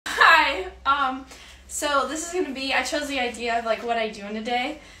So this is gonna be, I chose the idea of like what I do in a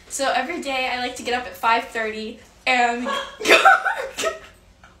day. So every day I like to get up at 5:30 and go. Is this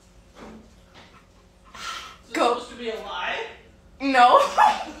supposed to be a lie? No.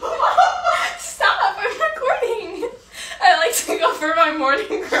 Stop, I'm recording. I like to go for my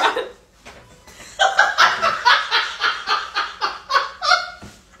morning run.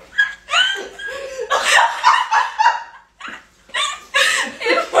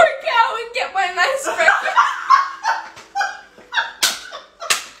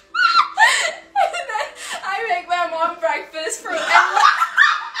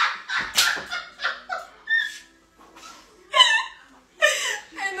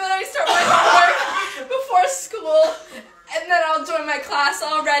 Class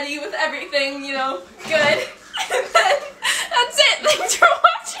already with everything, you know, good. And then that's it. Thanks for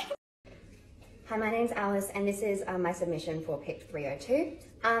watching. Hi, my name's Alice, and this is my submission for PIP 302.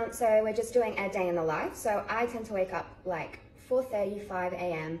 So we're just doing a day in the life. So I tend to wake up like 4:30, 5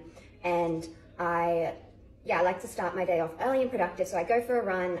 a.m. and I like to start my day off early and productive. So I go for a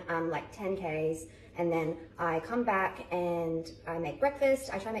run, like 10 Ks, and then I come back and I make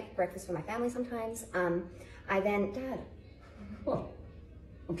breakfast. I try to make breakfast for my family sometimes. Dad. Well,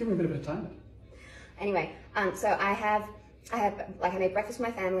 I'm giving a bit of a time. Anyway, so I make breakfast for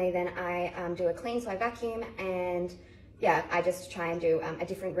my family, then I do a clean, so I vacuum, and yeah, I just try and do a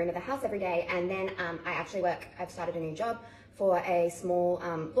different room of the house every day, and then I actually I've started a new job for a small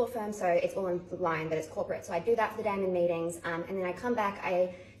law firm, so it's all online, but it's corporate, so I do that for the day I'm in meetings, and then I come back,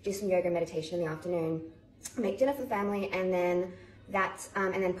 I do some yoga and meditation in the afternoon, make dinner for the family, and then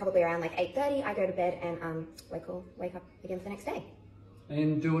probably around like 8:30, I go to bed and wake up again for the next day.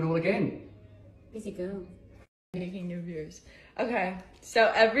 And do it all again. Busy girl. Making new viewers. Okay,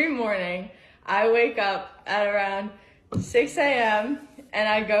 so every morning I wake up at around 6 a.m. and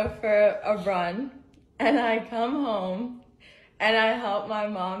I go for a run, and I come home and I help my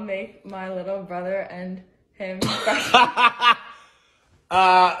mom make my little brother and him breakfast.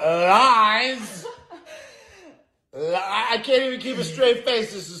 Lies. I can't even keep a straight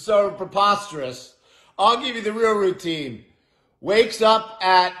face. This is so preposterous. I'll give you the real routine. Wakes up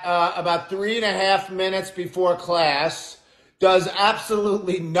at about 3.5 minutes before class, does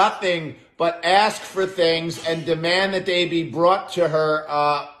absolutely nothing but ask for things and demand that they be brought to her.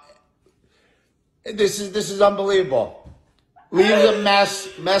 This is unbelievable. Leaves a mess,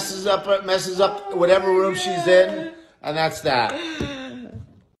 messes up whatever room she's in, and that's that.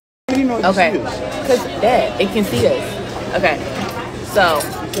 Okay, because Dad, it can see us. Okay, so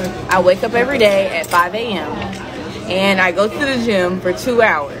I wake up every day at 5 a.m. and I go to the gym for 2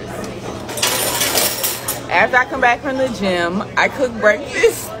 hours. After I come back from the gym, I cook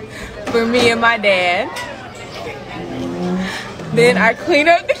breakfast for me and my dad. Then I clean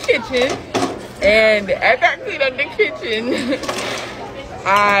up the kitchen, and after I clean up the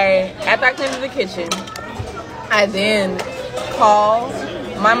kitchen, I then call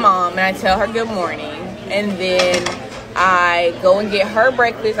my mom and I tell her good morning, and then I go and get her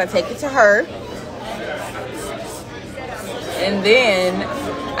breakfast. I take it to her, and then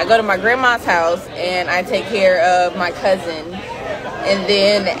I go to my grandma's house and I take care of my cousin, and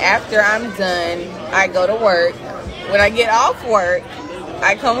then after I'm done, I go to work. When I get off work,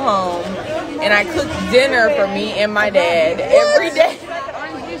 I come home and I cook dinner for me and my dad every day.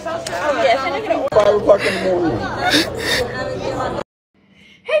 Yes. 5 o'clock in the morning.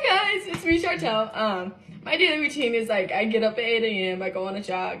 Hey guys, it's me, Chartel. My daily routine is like I get up at 8 a.m., I go on a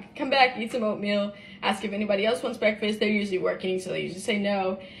jog, come back, eat some oatmeal, ask if anybody else wants breakfast. They're usually working, so they usually say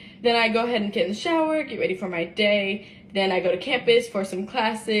no. Then I go ahead and get in the shower, get ready for my day. Then I go to campus for some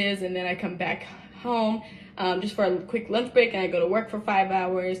classes, and then I come back home just for a quick lunch break, and I go to work for 5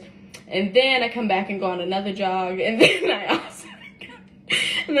 hours. And then I come back and go on another jog, and then I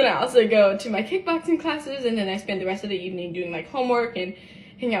also go to my kickboxing classes, and then I spend the rest of the evening doing like homework and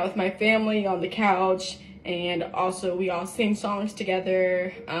hang out with my family on the couch, and also we all sing songs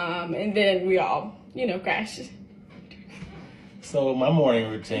together, and then we all, crash. So my morning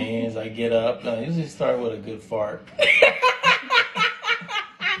routine is I get up, I usually start with a good fart.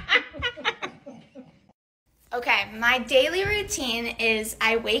 Okay, my daily routine is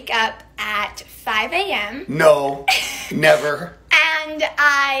I wake up at 5 a.m. No, never. And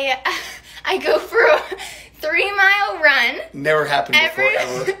I go for a 3-mile run. Never happened before,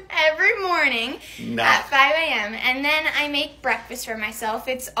 ever. Every morning at 5 a.m. And then I make breakfast for myself.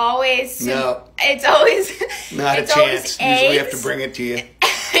 It's always not a chance. Usually we have to bring it to you.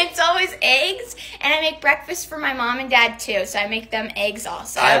 It's always eggs, and I make breakfast for my mom and dad too. So I make them eggs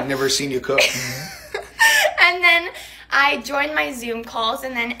also. I've never seen you cook. And then I join my Zoom calls,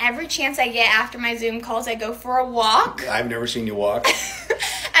 and then every chance I get after my Zoom calls, I go for a walk. I've never seen you walk.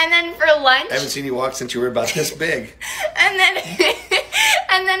 And then for lunch, I haven't seen you walk since you were about this big. and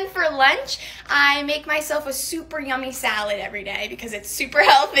then for lunch, I make myself a super yummy salad every day because it's super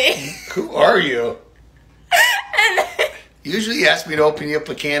healthy. Who are you? And then, Usually you ask me to open you up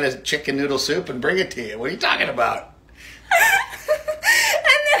a can of chicken noodle soup and bring it to you. What are you talking about?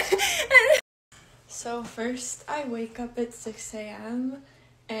 So first I wake up at 6 a.m.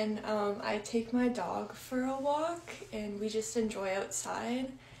 and I take my dog for a walk and we just enjoy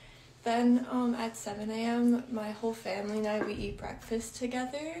outside. Then at 7 a.m. my whole family and I, we eat breakfast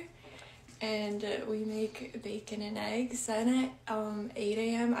together and we make bacon and eggs. Then at 8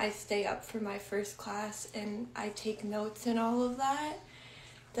 a.m. I stay up for my first class and I take notes and all of that.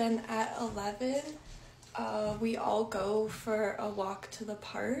 Then at 11 we all go for a walk to the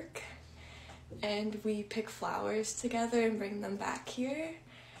park and we pick flowers together and bring them back here.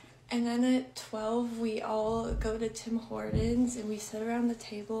 And then at 12, we all go to Tim Hortons and we sit around the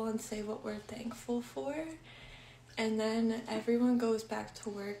table and say what we're thankful for. And then everyone goes back to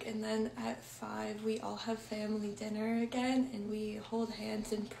work. And then at 5, we all have family dinner again and we hold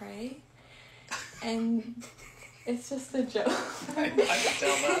hands and pray. And it's just a joke. I can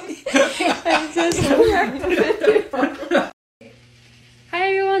tell that. Hi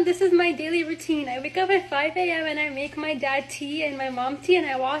everyone, this is my daily routine. I wake up at 5 a.m. and I make my dad tea and my mom tea and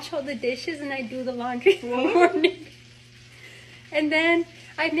I wash all the dishes and I do the laundry in the morning. And then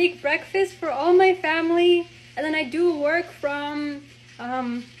I make breakfast for all my family and then I do work from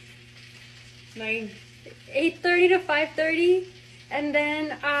 8:30 to 5:30 and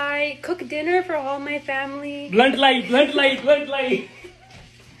then I cook dinner for all my family. Blunt light, blunt light, blunt light.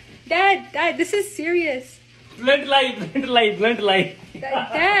 Dad, this is serious. Blunt light, blunt light, blunt light.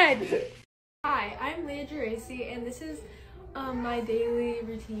 Dad! Hi, I'm Leah Geraci and this is my daily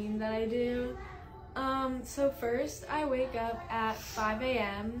routine that I do. So first I wake up at 5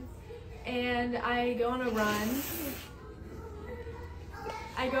 a.m. and I go on a run.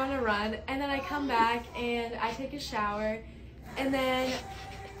 And then I come back and I take a shower and then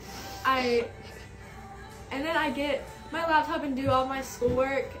I get my laptop and do all my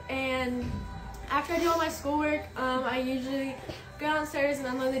schoolwork, and after I do all my schoolwork, I usually go downstairs and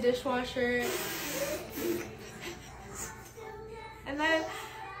unload the dishwasher, and then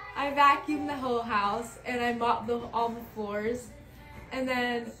I vacuum the whole house and I mop all the floors, and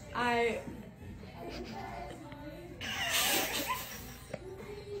then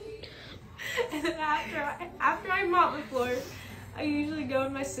after I mop the floors, I usually go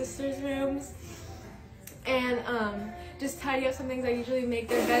in my sister's rooms and just tidy up some things. I usually make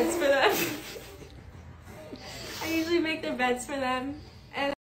their beds for them.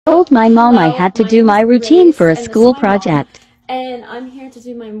 And I told my mom I had to do my routine for a school project. And I'm here to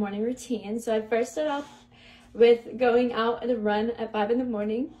do my morning routine. So I first start off with going out on a run at 5 in the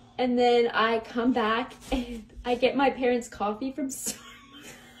morning. And then I come back and I get my parents' coffee from Starbucks.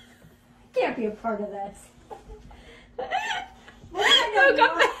 Can't be a part of this.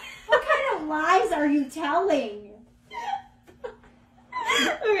 What kind of lies are you telling?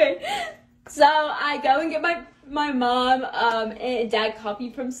 Okay, so I go and get my mom and dad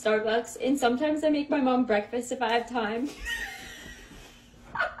coffee from Starbucks, and sometimes I make my mom breakfast if I have time.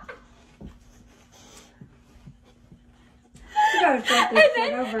 You gotta stop this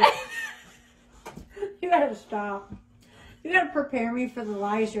shit over. You gotta stop. You gotta prepare me for the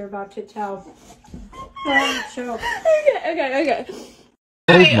lies you're about to tell. Okay.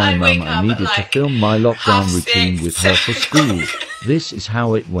 Told my mum I needed to film my lockdown routine with her for school. This is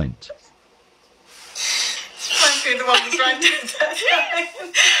how it went. I'm the one that's right.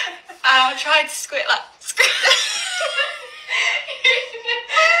 I tried to squint like.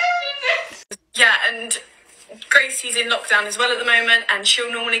 Yeah, and Gracie's in lockdown as well at the moment, and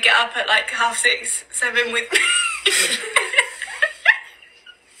she'll normally get up at like 6:30, 7 with me.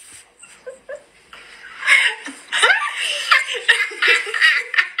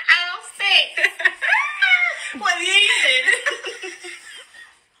 What are you eating?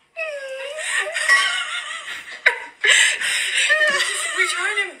 We're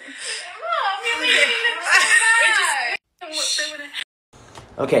trying to...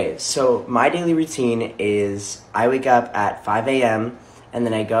 Okay, so my daily routine is I wake up at 5 a.m. and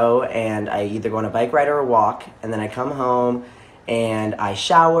then I go and I either go on a bike ride or a walk, and then I come home and I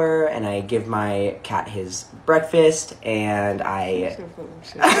shower and I give my cat his breakfast and I...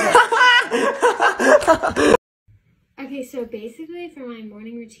 Okay, so basically for my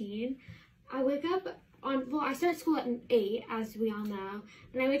morning routine, I wake up I start school at 8, as we all know,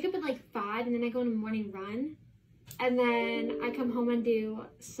 and I wake up at like 5 and then I go on a morning run. and then I come home and do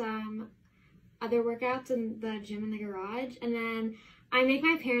some other workouts in the gym in the garage, and then I make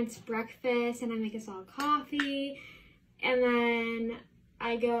my parents breakfast and I make us all coffee, and then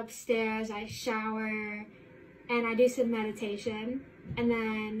I go upstairs, I shower, and I do some meditation, and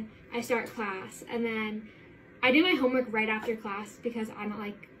then I start class, and then I do my homework right after class because I don't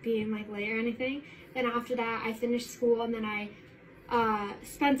like being like late or anything. Then after that I finish school, and then I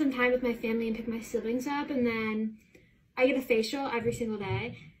spend some time with my family and pick my siblings up, and then I get a facial every single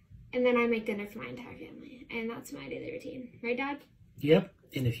day, and then I make dinner for my entire family, and that's my daily routine. Right, Dad? Yep,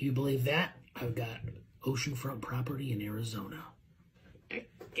 and if you believe that, I've got oceanfront property in Arizona.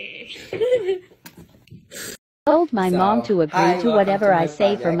 Okay. Told my mom to agree hi, to whatever welcome to I my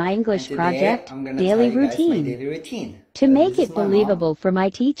say for project. my English And today, project, I'm gonna daily tell you guys my routine, daily routine. to So make this it is my mom. believable for my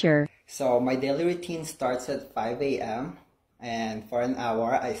teacher. So my daily routine starts at 5 a.m. and for an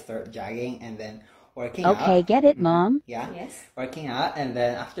hour I start jogging and then working out. Okay, get it, Mom? Yeah, yes. Working out, and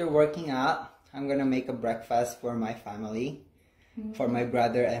then after working out, I'm gonna make a breakfast for my family, for my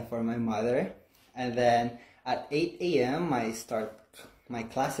brother and for my mother. And then at 8 a.m. my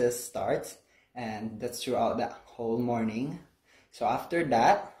classes starts, and that's throughout the whole morning. So after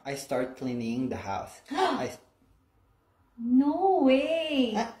that, I start cleaning the house. No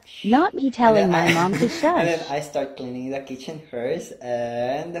way. Not me telling And then my mom to And then shush. I start cleaning the kitchen first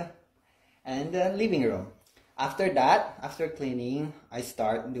and the living room. After that, after cleaning, I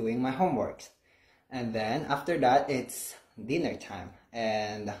start doing my homeworks. And then after that, it's dinner time,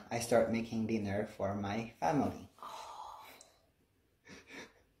 and I start making dinner for my family.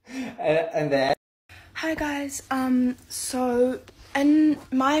 And then Hi guys, and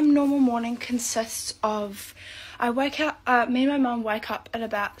my normal morning consists of, I wake up, me and my mum wake up at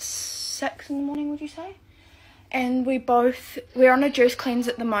about 6 in the morning, would you say? And we're on a juice cleanse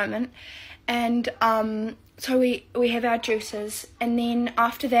at the moment, and so we have our juices, and then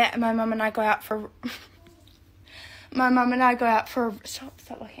after that my mum and I go out for stop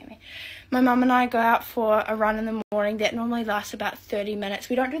looking at me. My mum and I go out for a run in the morning that normally lasts about 30 minutes.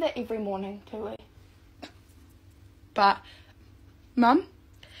 We don't do that every morning, do we? But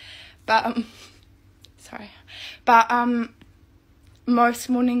most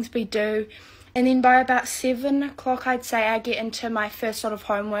mornings we do, and then by about 7 o'clock I'd say I get into my first lot of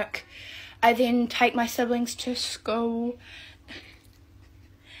homework. I then take my siblings to school,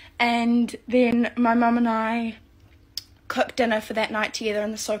 and then my mum and I cook dinner for that night together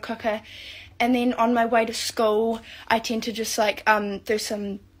in the slow cooker, and then on my way to school I tend to just like do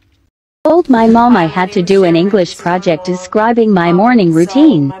some. Told my mom I had to do an English project describing my morning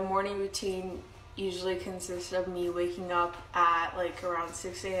routine. My morning routine usually consists of me waking up at like around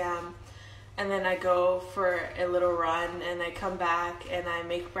 6 a.m. and then I go for a little run, and I come back and I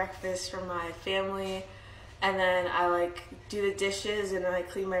make breakfast for my family, and then I like do the dishes and I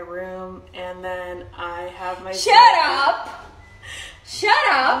clean my room, and then I have my Shut up! Shut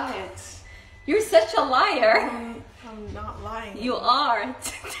up! You're such a liar. I'm not lying. You are.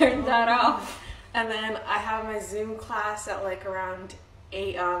 Turn that off. And then I have my Zoom class at like around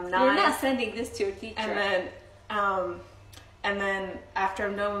 9. You're not sending this to your teacher. And then after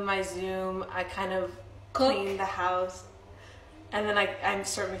I'm done with my Zoom, I kind of clean the house, and then I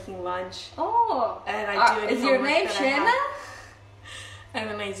start making lunch. Oh. And I do any is your homework name that I Shanna? have. And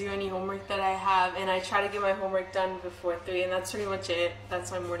then I do any homework that I have, and I try to get my homework done before 3, and that's pretty much it.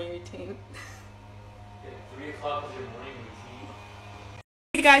 That's my morning routine. 3 o'clock is your morning routine.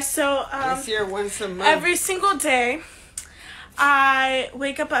 Hey guys, so This year once a month. every single day I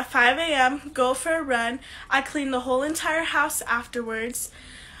wake up at 5 a.m., go for a run, I clean the whole entire house afterwards.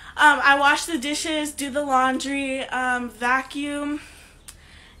 I wash the dishes, do the laundry, vacuum,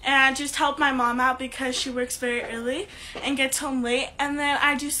 and just help my mom out because she works very early and gets home late. And then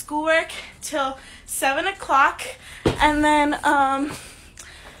I do schoolwork till 7 o'clock, and then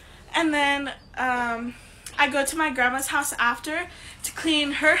I go to my grandma's house after to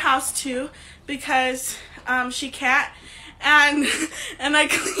clean her house too because she can't, and I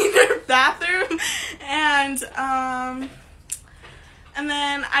clean her bathroom, and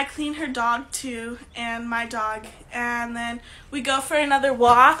then I clean her dog too, and my dog, and then we go for another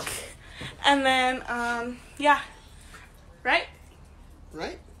walk, and then yeah, right?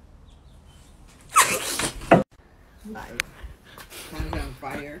 Right? Life. Mine's on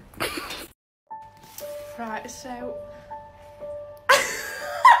fire. Right, so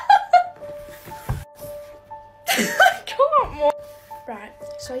come on, more. Right,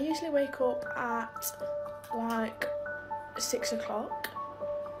 so I usually wake up at like 6 o'clock,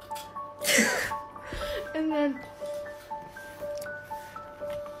 and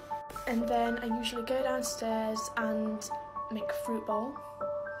And then I usually go downstairs and make a fruit bowl.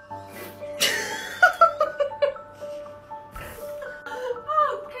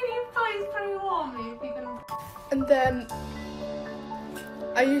 Oh, can you please pretty warm me if you can? And then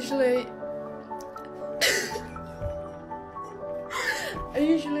I usually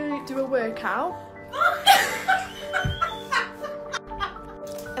do a workout.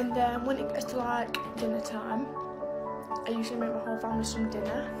 And then when it gets to like dinner time, I usually make my whole family some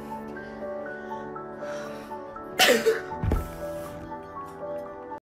dinner.